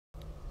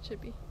Should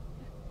be.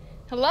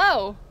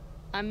 Hello,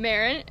 I'm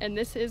Marin, and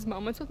this is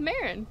Moments with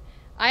Marin.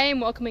 I am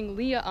welcoming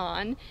Leah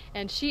on,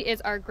 and she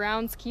is our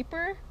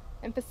groundskeeper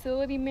and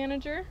facility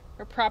manager,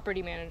 or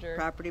property manager.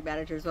 Property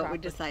manager is what we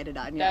decided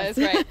on, yes.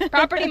 yes. That is right.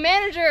 Property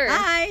manager!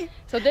 Hi!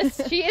 So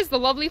she is the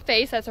lovely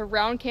face that's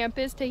around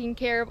campus taking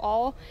care of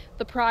all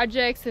the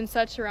projects and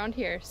such around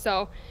here.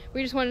 So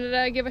we just wanted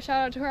to give a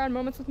shout out to her on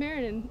Moments with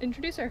Marin and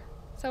introduce her.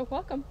 So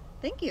welcome.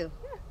 Thank you.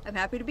 Yeah. I'm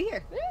happy to be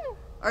here. Yeah.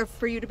 Or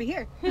for you to be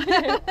here.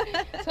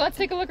 So let's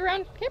take a look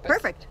around campus.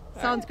 Perfect.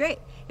 Sounds great.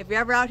 If you're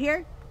ever out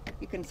here,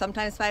 you can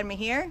sometimes find me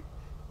here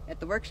at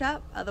the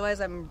workshop.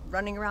 Otherwise, I'm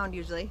running around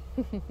usually.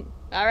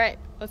 All right,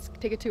 let's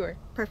take a tour.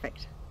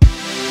 Perfect.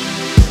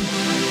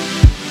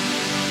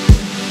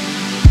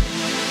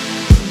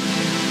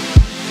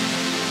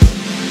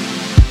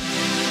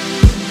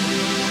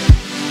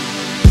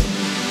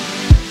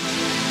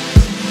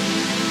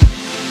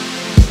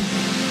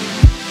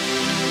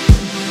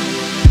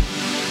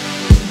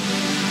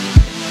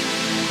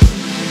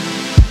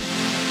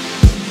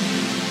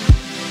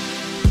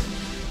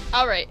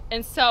 All right,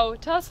 and so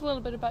tell us a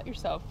little bit about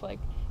yourself. Like,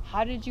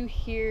 how did you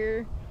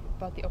hear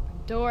about the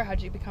open door? How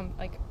did you become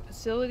like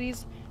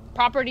facilities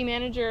property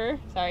manager?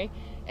 Sorry,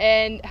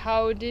 and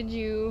how did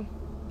you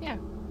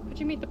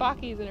meet the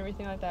Bakis and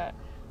everything like that?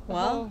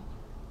 Well,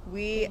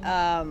 we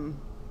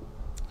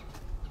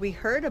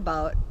heard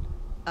about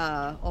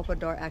Open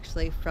Door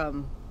actually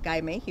from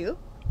Guy Mayhew.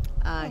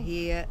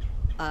 He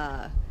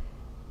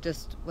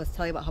just was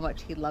telling about how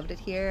much he loved it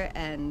here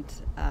and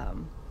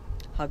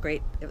how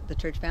great the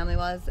church family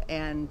was,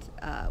 and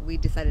we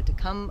decided to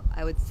come,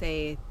 I would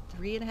say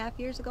 3.5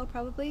 years ago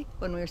probably,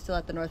 when we were still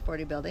at the North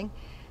 40 building,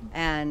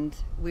 and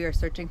we were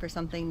searching for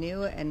something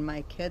new, and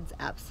my kids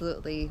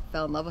absolutely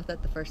fell in love with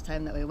it the first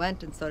time that we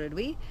went, and so did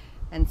we.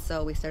 And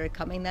so we started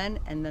coming then,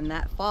 and then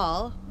that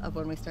fall of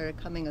when we started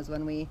coming is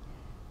when we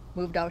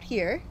moved out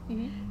here.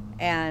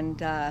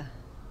 And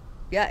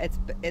yeah,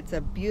 it's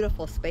a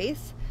beautiful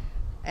space.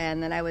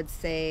 And then I would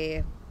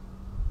say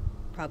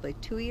probably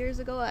 2 years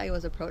ago, I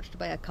was approached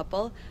by a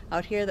couple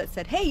out here that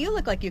said, "Hey, you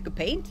look like you could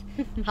paint.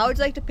 How would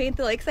you like to paint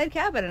the lakeside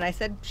cabin?" And I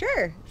said,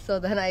 "Sure." So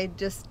then I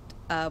just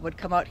would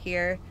come out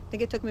here. I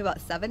think it took me about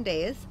 7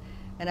 days,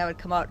 and I would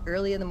come out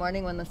early in the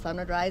morning when the sun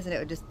would rise, and it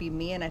would just be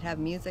me, and I'd have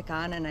music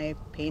on, and I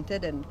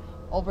painted, and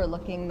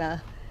overlooking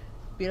the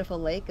beautiful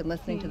lake and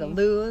listening to the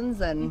loons,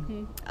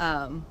 and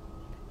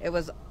it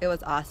was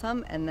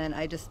awesome. And then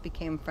I just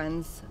became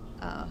friends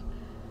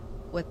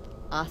with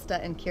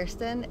Asta and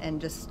Kirsten, and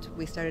just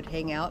we started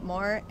hanging out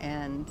more,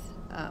 and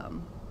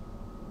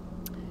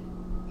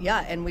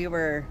yeah, and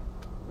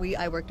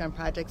I worked on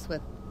projects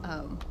with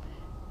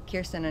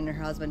Kirsten and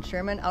her husband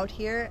Sherman out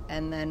here,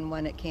 and then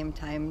when it came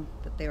time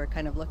that they were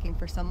kind of looking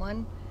for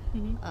someone,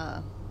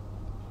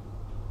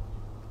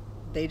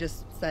 they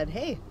just said,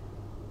 "Hey,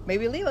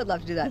 maybe Leah would love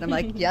to do that." And I'm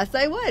like, "Yes,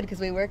 I would," because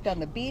we worked on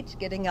the beach,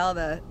 getting all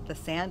the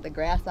sand, the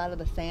grass out of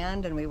the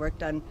sand, and we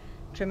worked on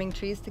trimming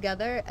trees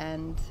together,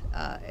 and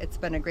it's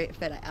been a great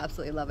fit. I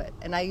absolutely love it.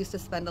 And I used to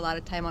spend a lot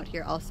of time out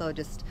here also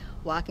just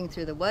walking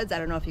through the woods. I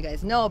don't know if you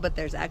guys know, but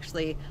there's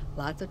actually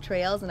lots of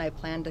trails, and I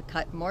plan to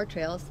cut more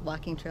trails,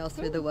 walking trails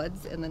through the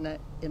woods in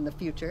the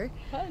future.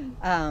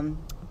 Fun.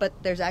 But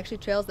there's actually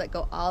trails that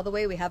go all the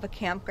way. We have a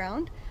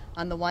campground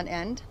on the one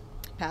end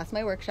past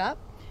my workshop,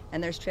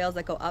 and there's trails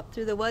that go up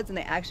through the woods, and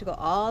they actually go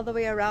all the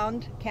way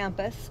around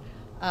campus,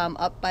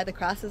 up by the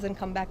crosses, and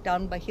come back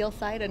down by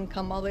Hillside and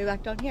come all the way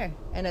back down here.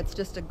 And it's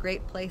just a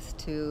great place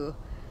to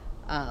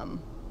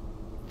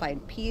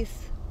find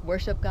peace,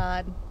 worship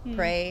God,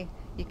 pray.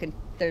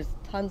 There's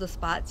tons of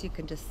spots you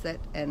can just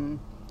sit and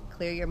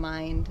clear your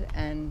mind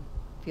and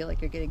feel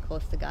like you're getting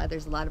close to God.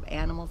 There's a lot of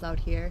animals out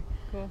here.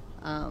 Cool.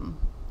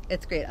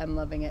 It's great. I'm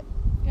loving it.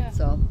 Yeah.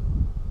 So,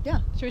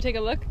 yeah. Should we take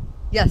a look?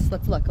 Yes,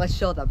 let's look. Let's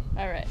show them.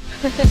 All right.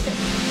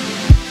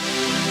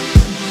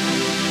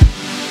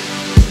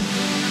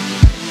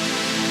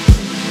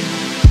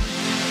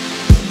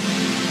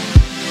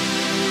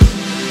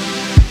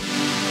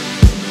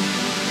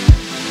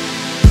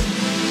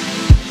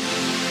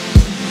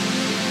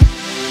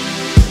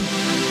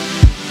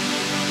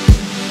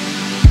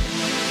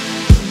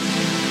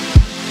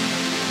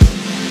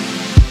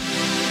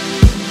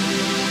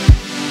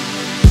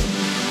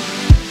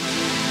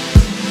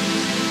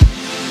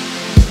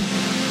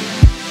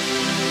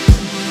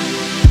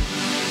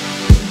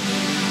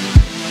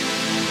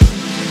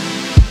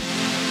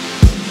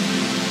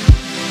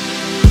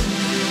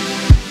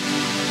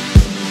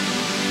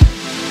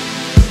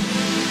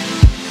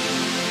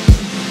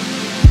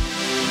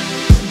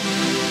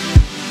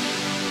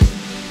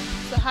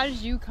 How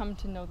did you come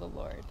to know the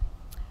Lord?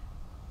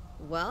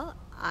 Well,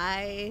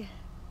 I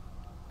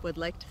would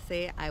like to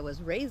say I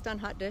was raised on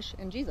hot dish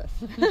and Jesus.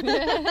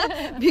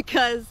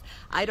 Because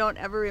I don't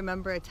ever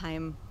remember a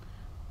time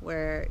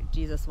where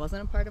Jesus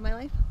wasn't a part of my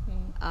life.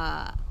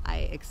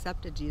 I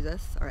accepted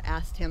Jesus, or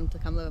asked him to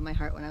come live in my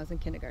heart, when I was in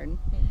kindergarten.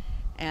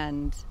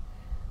 And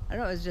I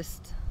don't know, it was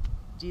just,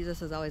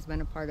 Jesus has always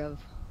been a part of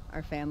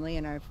our family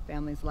and our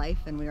family's life,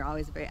 and we were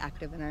always very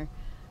active in our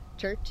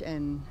church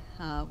and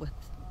with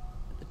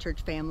the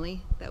church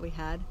family that we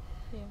had.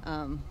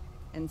 Yeah.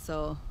 And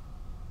so,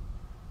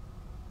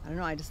 I don't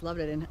know, I just loved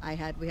it. And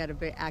we had a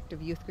very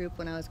active youth group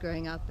when I was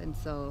growing up, and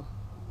so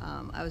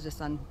I was just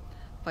on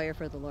fire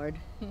for the Lord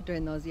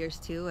during those years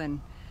too.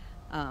 And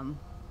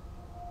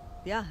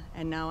yeah,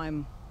 and now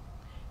I'm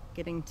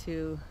getting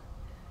to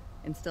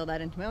instill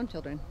that into my own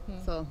children.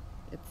 So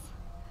it's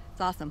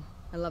awesome.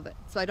 I love it.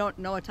 So I don't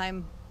know a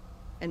time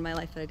in my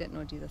life that I didn't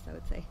know Jesus, I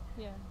would say.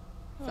 Yeah.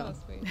 Oh, So,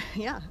 that's sweet.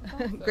 yeah,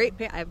 Awesome.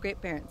 I have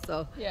great parents,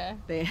 so Yeah.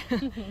 they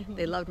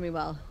they loved me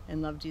well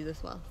and loved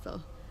Jesus well.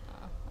 So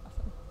Oh,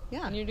 awesome.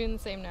 yeah, And you're doing the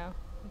same now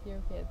with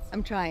your kids.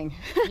 I'm trying.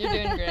 You're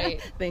doing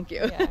great. Thank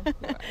you. Yeah, you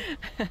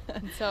are.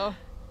 And so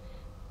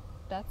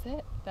that's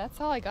it. That's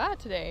all I got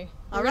today.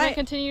 All We're gonna right.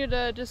 continue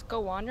to just go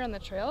wander on the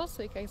trails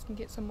so you guys can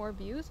get some more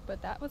views.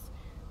 But that was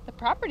the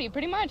property,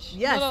 pretty much.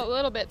 Yes.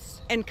 Little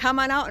bits. And come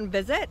on out and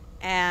visit.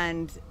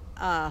 And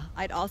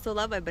I'd also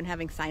love, I've been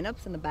having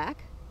sign-ups in the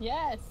back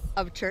Yes.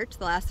 of church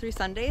the last 3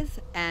 Sundays.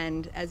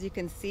 And as you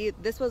can see,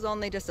 this was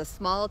only just a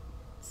small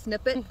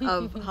snippet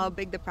of how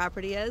big the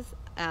property is.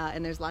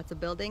 And there's lots of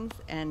buildings.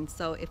 And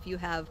so if you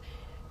have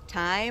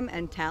time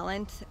and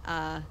talent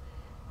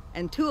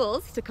and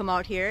tools to come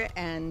out here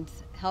and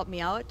help me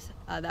out,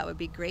 that would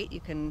be great. You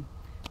can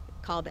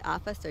call the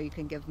office or you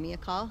can give me a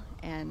call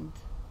and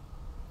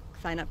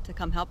sign up to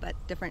come help at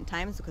different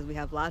times, because we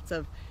have lots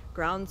of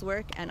grounds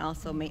work and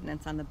also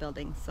maintenance on the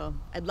building. So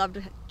I'd love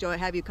to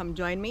have you come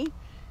join me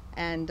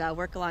and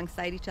work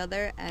alongside each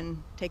other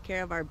and take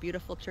care of our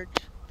beautiful church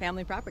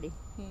family property.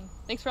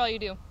 Thanks for all you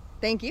do.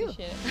 Thank you.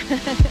 Appreciate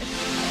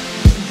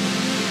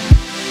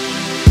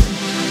it.